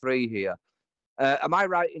Gate 3 here. Am I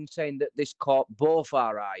right in saying that this caught both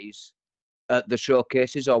our eyes at the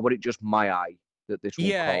showcases, or was it just my eye that this one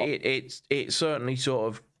caught? It's certainly sort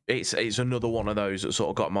of it's another one of those that sort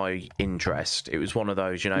of got my interest. It was one of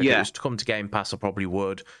those, if it was to come to Game Pass, I probably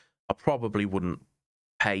would. I probably wouldn't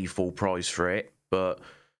pay full price for it, but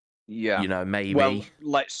maybe. Well,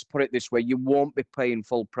 let's put it this way: you won't be paying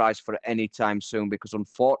full price for it anytime soon because,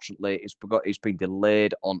 unfortunately, it's been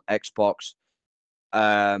delayed on Xbox.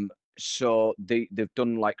 So they've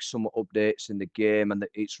done like some updates in the game, and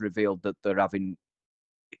it's revealed that they're having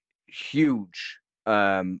huge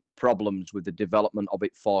problems with the development of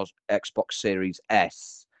it for Xbox Series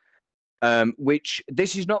S. Which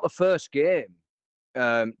this is not the first game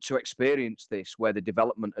to experience this, where the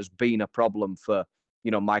development has been a problem for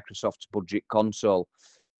Microsoft's budget console.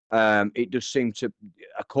 It does seem to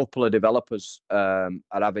a couple of developers are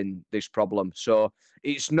having this problem. So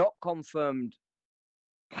it's not confirmed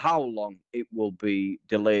how long it will be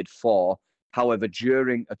delayed for. However,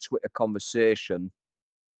 during a Twitter conversation,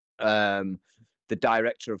 the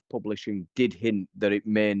director of publishing did hint that it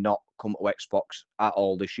may not come to Xbox at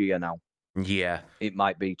all this year now. Yeah. It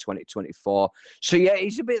might be 2024. So, yeah,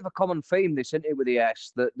 it's a bit of a common theme, this, isn't it, with the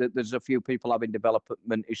S, that there's a few people having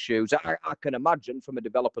development issues. I can imagine from a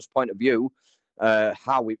developer's point of view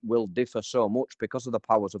how it will differ so much because of the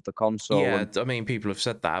powers of the console. Yeah, I mean, people have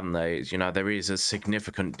said that, haven't they? There is a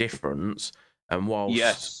significant difference. And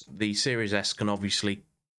whilst the Series S can obviously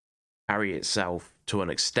carry itself to an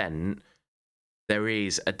extent, there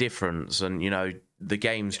is a difference. And, the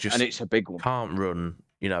games just and it's a big one. Can't run,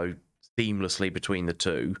 seamlessly between the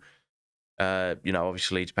two.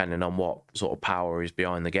 Obviously depending on what sort of power is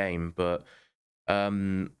behind the game, but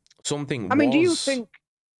something. I mean,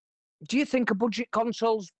 do you think a budget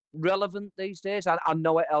console's relevant these days? I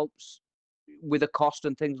know it helps with the cost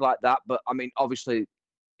and things like that, but I mean, obviously,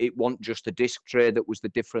 it wasn't just the disc tray that was the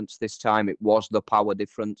difference this time; it was the power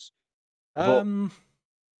difference. But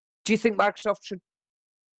do you think Microsoft should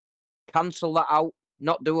cancel that out,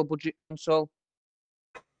 not do a budget console?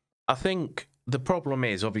 I think the problem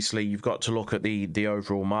is, obviously, you've got to look at the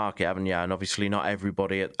overall market, haven't you? And obviously, not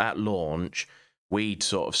everybody at launch, we'd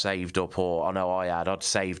sort of saved up, or I know I'd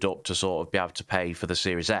saved up to sort of be able to pay for the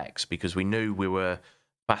Series X because we knew we were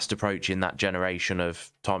fast approaching that generation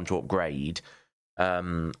of time to upgrade.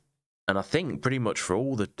 And I think pretty much for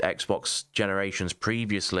all the Xbox generations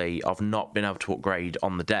previously, I've not been able to upgrade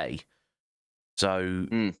on the day. So,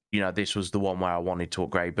 this was the one where I wanted to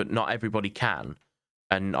upgrade, but not everybody can.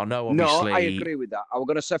 And I know, No, obviously, I agree with that. I was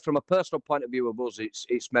going to say, from a personal point of view of us,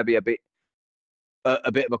 it's maybe a bit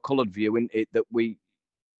of a coloured view, isn't it? That we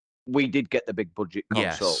did get the big budget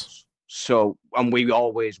yes. consoles, so and we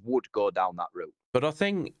always would go down that route. But I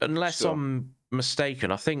think, unless So I'm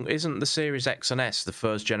mistaken, I think isn't the Series X and S the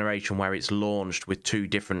first generation where it's launched with two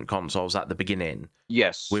different consoles at the beginning?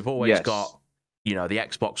 yes, We've always yes, got, the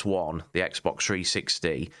Xbox One, the Xbox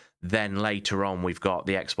 360. Then later on, we've got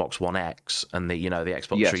the Xbox One X and the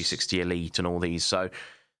Xbox yes. 360 Elite and all these. So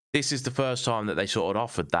this is the first time that they sort of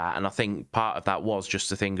offered that, and I think part of that was just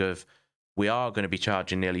to think of, we are going to be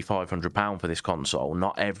charging nearly £500 for this console.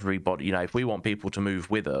 Not everybody, if we want people to move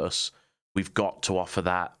with us, we've got to offer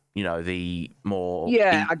that, the more.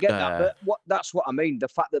 Yeah, I get that, but that's what I mean. The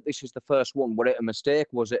fact that this is the first one, was it a mistake?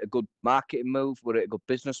 Was it a good marketing move? Was it a good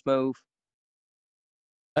business move?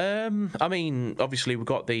 I mean, obviously we've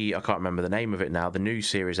got I can't remember the name of it now, the new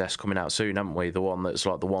Series S coming out soon, haven't we? The one that's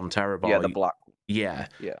like the 1 Yeah, the terabyte. black. Yeah.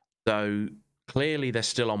 Yeah, So clearly they're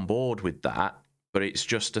still on board with that, but it's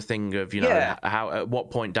just a thing of, yeah. how, at what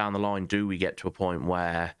point down the line do we get to a point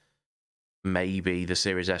where maybe the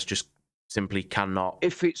Series S just simply cannot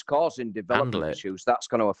If it's causing handle development it? issues, that's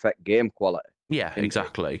going to affect game quality Yeah, in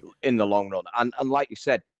exactly. in the long run. And like you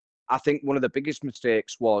said, I think one of the biggest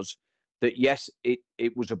mistakes was that yes, it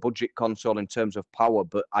was a budget console in terms of power,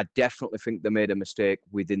 but I definitely think they made a mistake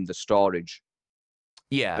within the storage.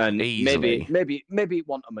 Yeah, And maybe easily. it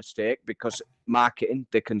wasn't a mistake because marketing,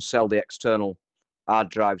 they can sell the external hard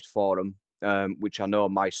drives for them, which I know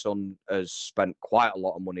my son has spent quite a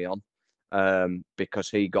lot of money on, because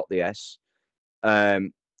he got the S.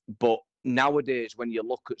 But nowadays, when you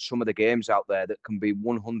look at some of the games out there that can be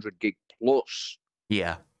 100 gig plus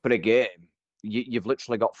Yeah. for a game, you've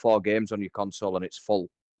literally got 4 games on your console and it's full.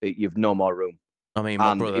 You've no more room. I mean,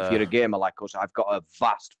 my And if you're brother, a gamer like us, I've got a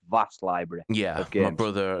vast library yeah, of my games.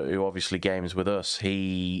 brother who obviously games with us,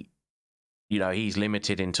 he's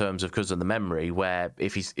limited in terms of, because of the memory, where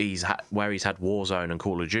if he's had Warzone and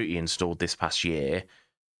Call of Duty installed this past year,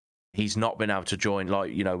 he's not been able to join.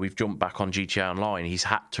 Like, we've jumped back on GTA Online, he's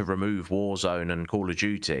had to remove Warzone and Call of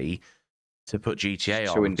Duty to put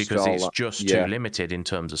GTA To on because install it's that. just too Yeah, limited in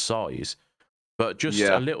terms of size. But just a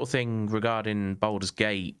yeah. little thing regarding Baldur's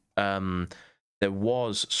Gate, there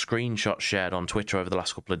was screenshots shared on Twitter over the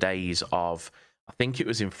last couple of days of, I think it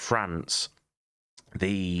was in France,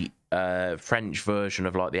 the French version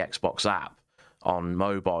of like the Xbox app on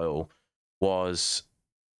mobile was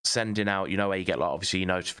sending out, where you get like obviously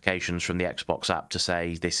notifications from the Xbox app to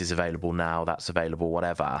say this is available now, that's available,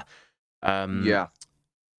 whatever. Yeah.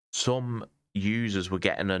 Some users were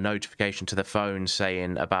getting a notification to their phone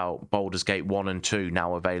saying about Baldur's Gate 1 and 2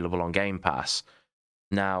 now available on Game Pass.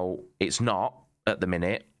 Now, it's not at the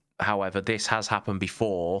minute. However, this has happened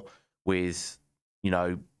before with,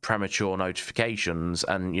 premature notifications,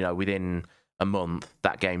 and, within a month,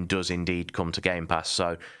 that game does indeed come to Game Pass.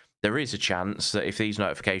 So there is a chance that if these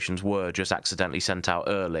notifications were just accidentally sent out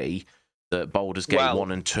early, that Baldur's Gate Well,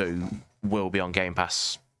 1 and 2 will be on Game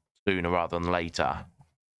Pass sooner rather than later.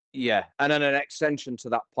 yeah. And then an extension to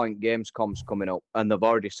that point, Gamescom's coming up, and they've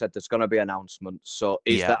already said there's going to be announcements. So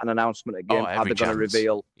is Yeah. that an announcement Oh, again? Are every they going to chance.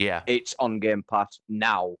 reveal Yeah. it's on Game Pass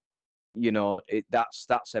now?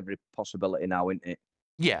 That's every possibility now, isn't it?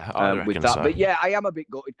 Yeah, I With reckon that. so. But yeah, I am a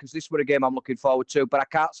bit gutted because this was a game I'm looking forward to. But I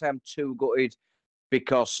can't say I'm too gutted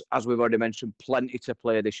because, as we've already mentioned, plenty to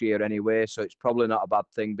play this year anyway. So it's probably not a bad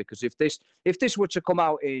thing, because if this were to come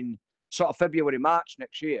out in sort of February, March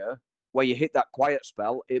next year, where you hit that quiet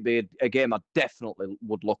spell, it'd be a game I definitely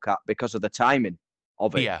would look at because of the timing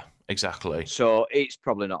of it. Yeah, exactly. So it's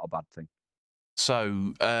probably not a bad thing.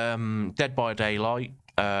 So, Dead by Daylight,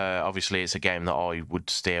 obviously it's a game that I would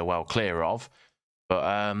steer well clear of, but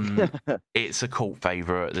it's a cult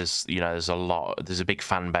favourite. There's a big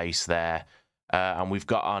fan base there. And we've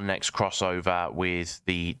got our next crossover with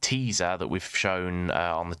the teaser that we've shown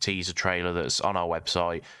on the teaser trailer that's on our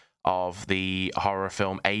website of the horror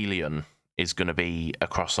film Alien is going to be a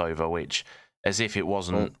crossover, which, as if it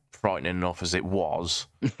wasn't frightening enough as it was,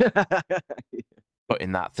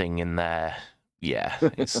 putting that thing in there, yeah,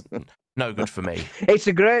 it's no good for me. It's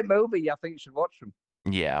a great movie. I think you should watch them.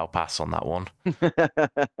 Yeah, I'll pass on that one.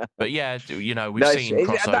 But But yeah, we've seen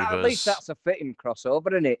crossovers. at least that's a fitting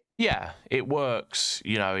crossover, isn't it? Yeah, it works.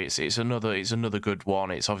 It's another good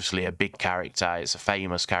one. It's obviously a big character. It's a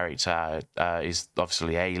famous character. Is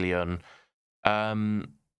obviously Alien.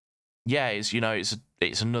 Yeah,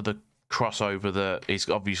 it's another crossover that is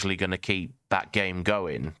obviously going to keep that game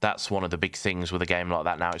going. That's one of the big things with a game like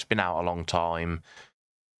that now. It's been out a long time,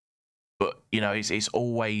 But it's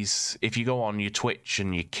always, if you go on your Twitch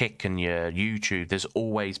and your Kick and your YouTube, there's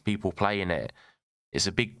always people playing it. It's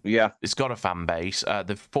a big, it's got a fan base.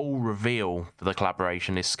 The full reveal for the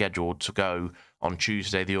collaboration is scheduled to go on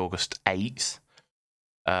Tuesday, the August 8th,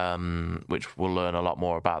 which we'll learn a lot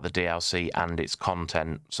more about the DLC and its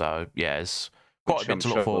content. So yeah, it's quite a bit to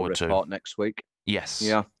look forward to. Report next week. Yes.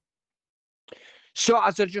 Yeah. So,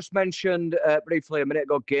 as I just mentioned briefly a minute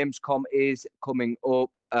ago, Gamescom is coming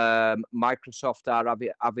up. Microsoft are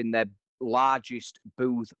having their largest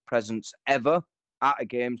booth presence ever at a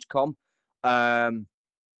Gamescom.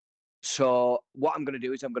 So, what I'm going to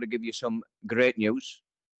do is I'm going to give you some great news.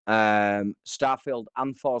 Starfield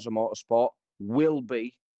and Forza Motorsport will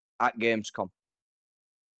be at Gamescom.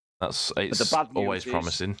 It's always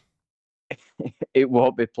promising. It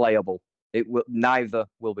won't be playable. Neither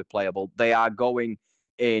will be playable. They are going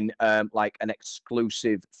in like an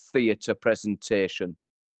exclusive theatre presentation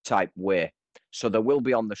type way. So they will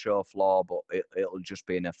be on the show floor, but it'll just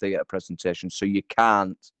be in a theatre presentation. So you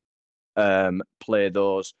can't play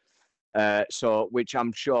those. So which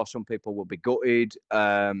I'm sure some people will be gutted.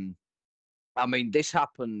 I mean, this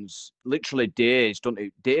happens literally days, doesn't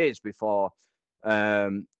it? Days before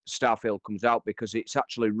Starfield comes out, because it's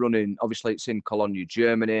actually running. Obviously, it's in Cologne,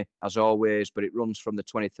 Germany, as always, but it runs from the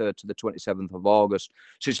 23rd to the 27th of August.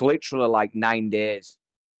 So it's literally like 9 days,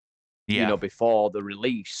 before the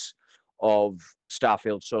release of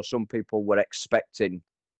Starfield. So some people were expecting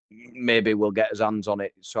maybe we'll get his hands on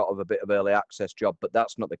it, sort of a bit of early access job, but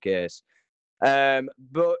that's not the case.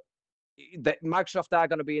 But Microsoft are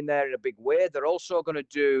going to be in there in a big way. They're also going to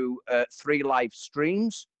do 3 live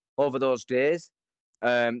streams over those days.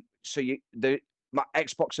 So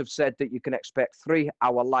Xbox have said that you can expect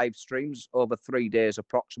 3-hour live streams over 3 days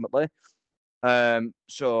approximately.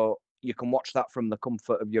 So you can watch that from the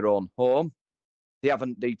comfort of your own home. They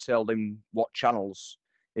haven't detailed in what channels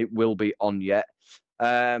it will be on yet.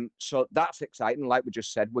 So that's exciting. Like we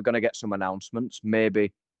just said, we're going to get some announcements,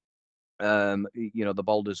 maybe the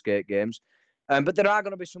Baldur's Gate games. But there are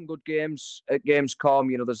going to be some good games at Gamescom.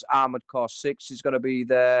 There's Armored Core 6 is going to be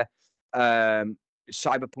there.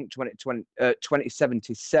 Cyberpunk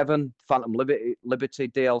 2077, Phantom Liberty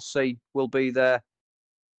DLC will be there.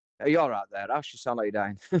 Are you all right there, Ash? You sound like you're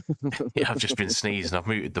dying. Yeah, I've just been sneezing. I've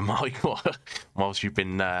muted the mic whilst you've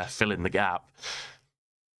been filling the gap.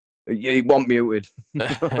 You want muted.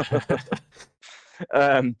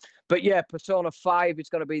 But yeah, Persona 5 is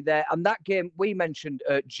going to be there. And that game, we mentioned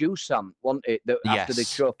Jusan, wasn't it? After they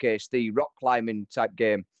showcased the rock climbing type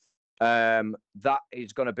game. That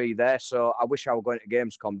is going to be there. So I wish I were going to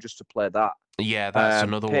Gamescom just to play that. Yeah, that's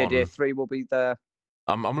another one. Payday 3 will be there.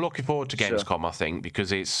 I'm looking forward to Gamescom, I think,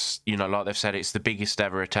 because it's, like they've said, it's the biggest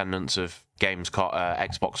ever attendance of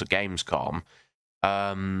Xbox at Gamescom.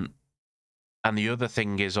 And the other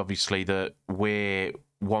thing is, obviously, that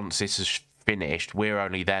once this is finished, we're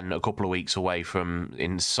only then a couple of weeks away from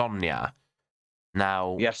Insomnia.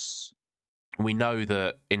 Now, yes, we know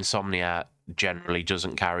that Insomnia generally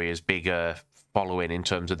doesn't carry as big a following in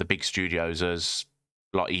terms of the big studios as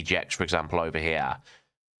like EGX, for example, over here.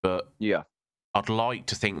 But yeah, I'd like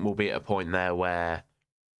to think we'll be at a point there where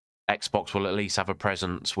Xbox will at least have a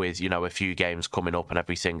presence with, a few games coming up and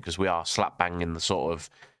everything, because we are slap bang in the sort of,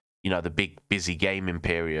 the big busy gaming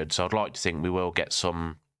period. So I'd like to think we will get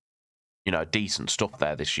some, decent stuff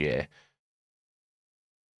there this year.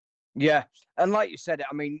 Yeah, and like you said,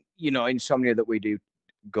 I mean, Insomnia that we do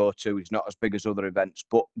go to is not as big as other events,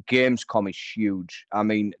 but Gamescom is huge. I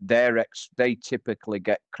mean, they typically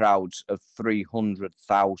get crowds of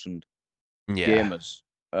 300,000 gamers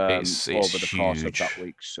it's over the course of that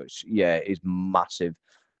week. So it's massive.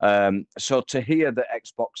 So to hear that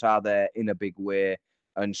Xbox are there in a big way,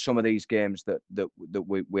 and some of these games that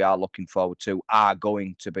we are looking forward to are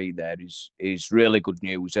going to be there is really good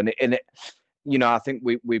news. And it I think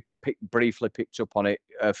we briefly picked up on it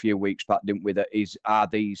a few weeks back, didn't we? Are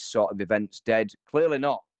these sort of events dead? Clearly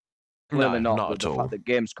not. Clearly not. Not at all. The fact that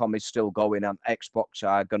Gamescom is still going and Xbox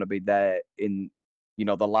are going to be there in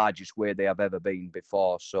the largest way they have ever been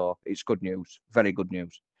before. So it's good news. Very good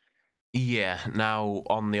news. Yeah. Now,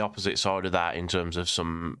 on the opposite side of that, in terms of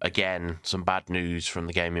some bad news from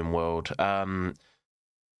the gaming world. Final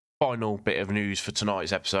bit of news for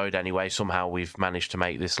tonight's episode. Anyway, somehow we've managed to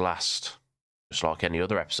make this last just like any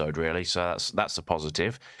other episode, really. So that's a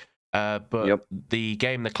positive. But the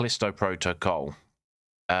game, the Callisto Protocol,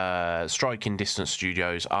 Striking Distance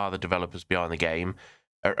Studios are the developers behind the game.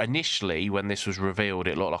 Initially, when this was revealed,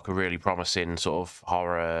 it looked like a really promising sort of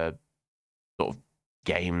horror sort of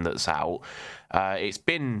game that's out. It's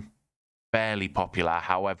been fairly popular.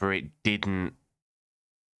 However, it didn't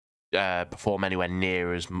perform anywhere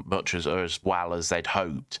near as much as well as they'd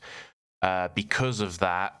hoped. Because of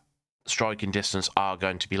that, Striking Distance are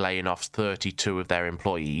going to be laying off 32 of their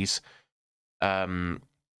employees. The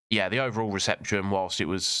overall reception, whilst it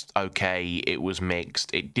was okay, it was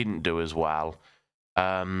mixed. It didn't do as well.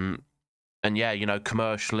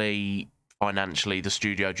 Commercially, financially, the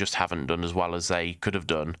studio just haven't done as well as they could have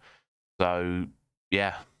done. So,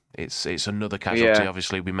 yeah, it's another casualty. Yeah.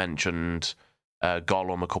 Obviously, we mentioned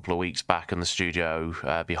Gollum a couple of weeks back and the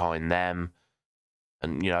studio behind them.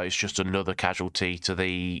 And, it's just another casualty to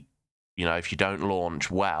the, if you don't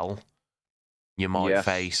launch well, you might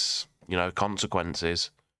face,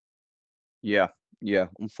 consequences. Yeah,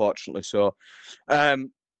 unfortunately so.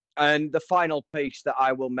 And the final piece that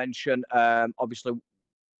I will mention, obviously,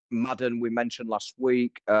 Madden, we mentioned last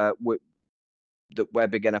week, that we're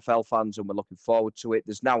big NFL fans and we're looking forward to it.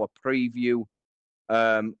 There's now a preview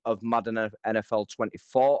of Madden NFL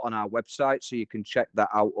 24 on our website, so you can check that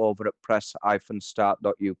out over at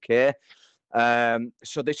press-start.uk.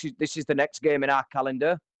 So this is the next game in our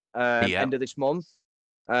calendar, end of this month.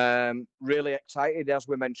 Really excited, as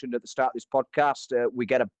we mentioned at the start of this podcast. We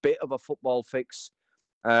get a bit of a football fix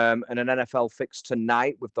and an NFL fix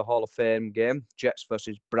tonight with the Hall of Fame game, Jets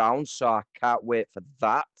versus Browns. So I can't wait for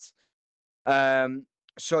that.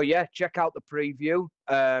 Check out the preview.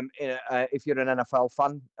 If you're an NFL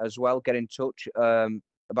fan as well, get in touch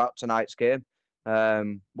about tonight's game.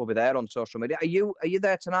 We'll be there on social media. Are you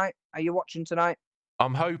there tonight? Are you watching tonight?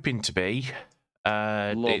 I'm hoping to be.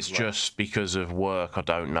 It's just because of work. I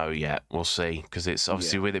don't know yet. We'll see, because it's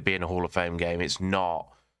obviously with it being a Hall of Fame game, it's not,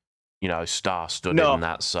 star-studded and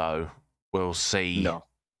that. So we'll see. No.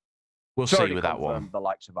 We'll see with that one. The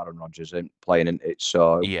likes of Aaron Rodgers ain't playing in it,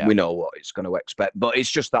 so we know what it's going to expect. But it's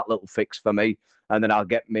just that little fix for me, and then I'll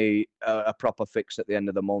get me a proper fix at the end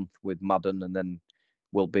of the month with Madden, and then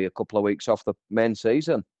we'll be a couple of weeks off the main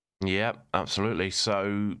season. Yeah, absolutely.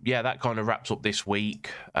 So, that kind of wraps up this week.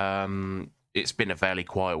 It's been a fairly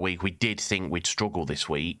quiet week. We did think we'd struggle this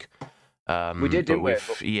week. We did, didn't we?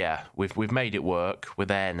 We've made it work. We're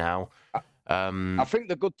there now. I think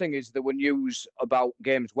the good thing is there were news about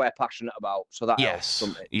games we're passionate about, so that helps,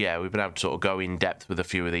 doesn't it? Yeah, we've been able to sort of go in depth with a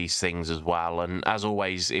few of these things as well. And as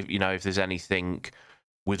always, if there's anything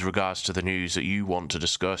with regards to the news that you want to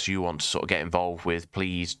discuss, you want to sort of get involved with,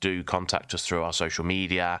 please do contact us through our social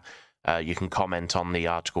media. You can comment on the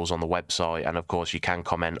articles on the website, and of course you can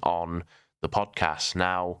comment on the podcast.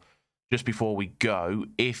 Now, just before we go,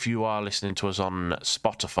 if you are listening to us on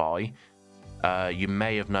Spotify, you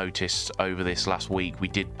may have noticed over this last week we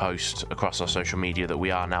did post across our social media that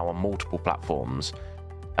we are now on multiple platforms.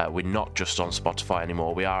 We're not just on Spotify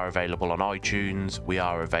anymore. We are available on iTunes. We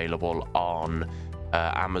are available on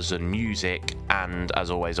Amazon Music, and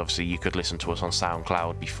as always, obviously, you could listen to us on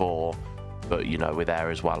SoundCloud before, but we're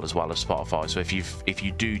there as well as Spotify. So if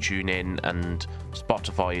you do tune in and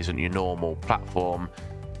Spotify isn't your normal platform,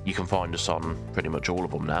 you can find us on pretty much all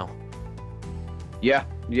of them now. Yeah,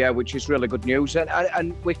 which is really good news.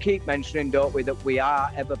 And we keep mentioning, don't we, that we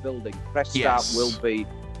are ever building. Press Start will be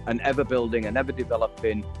an ever building, an ever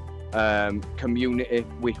developing community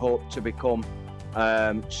we hope to become.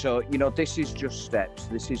 So, this is just steps.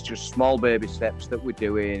 This is just small baby steps that we're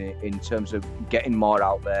doing in terms of getting more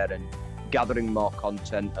out there and gathering more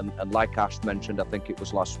content. And like Ash mentioned, I think it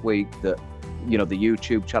was last week, that, the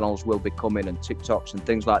YouTube channels will be coming and TikToks and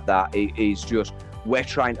things like that. It is just, we're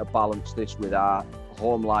trying to balance this with our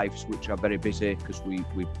home lives, which are very busy because we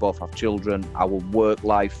both have children, our work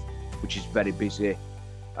life, which is very busy.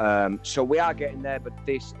 So we are getting there, but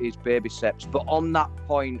this is baby steps. But on that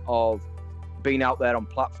point of being out there on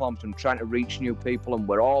platforms and trying to reach new people, and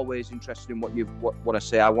we're always interested in what you want to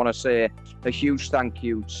say. I want to say a huge thank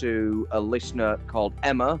you to a listener called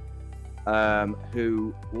Emma,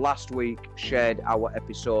 who last week shared our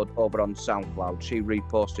episode over on SoundCloud. She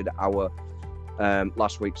reposted our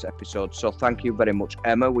last week's episode. So thank you very much,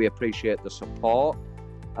 Emma. We appreciate the support.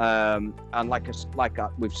 And like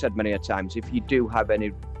we've said many a times, if you do have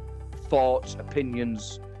any thoughts,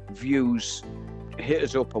 opinions, views, hit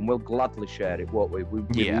us up and we'll gladly share it, won't we?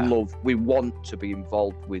 We want to be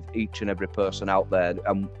involved with each and every person out there,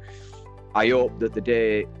 and I hope that the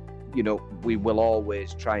day, we will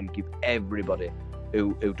always try and give everybody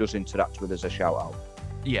who does interact with us a shout out.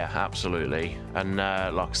 Yeah, absolutely. And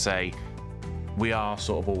like I say, we are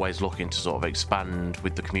sort of always looking to sort of expand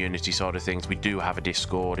with the community side of things. We do have a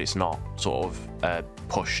Discord. It's not sort of a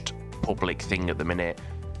pushed public thing at the minute.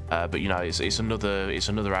 But it's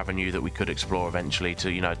another avenue that we could explore eventually to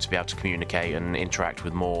be able to communicate and interact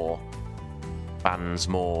with more fans,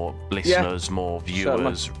 more listeners, more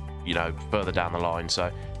viewers, further down the line.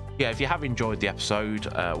 So Yeah, if you have enjoyed the episode,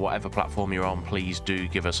 whatever platform you're on, please do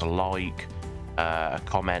give us a like, a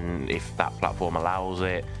comment if that platform allows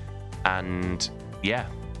it. And yeah,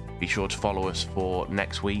 be sure to follow us for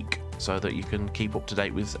next week so that you can keep up to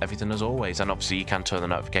date with everything as always. And obviously you can turn the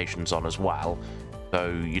notifications on as well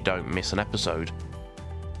so you don't miss an episode.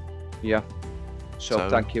 Yeah. So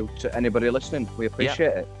thank you to anybody listening. We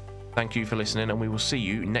appreciate it. Thank you for listening, and we will see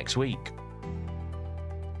you next week.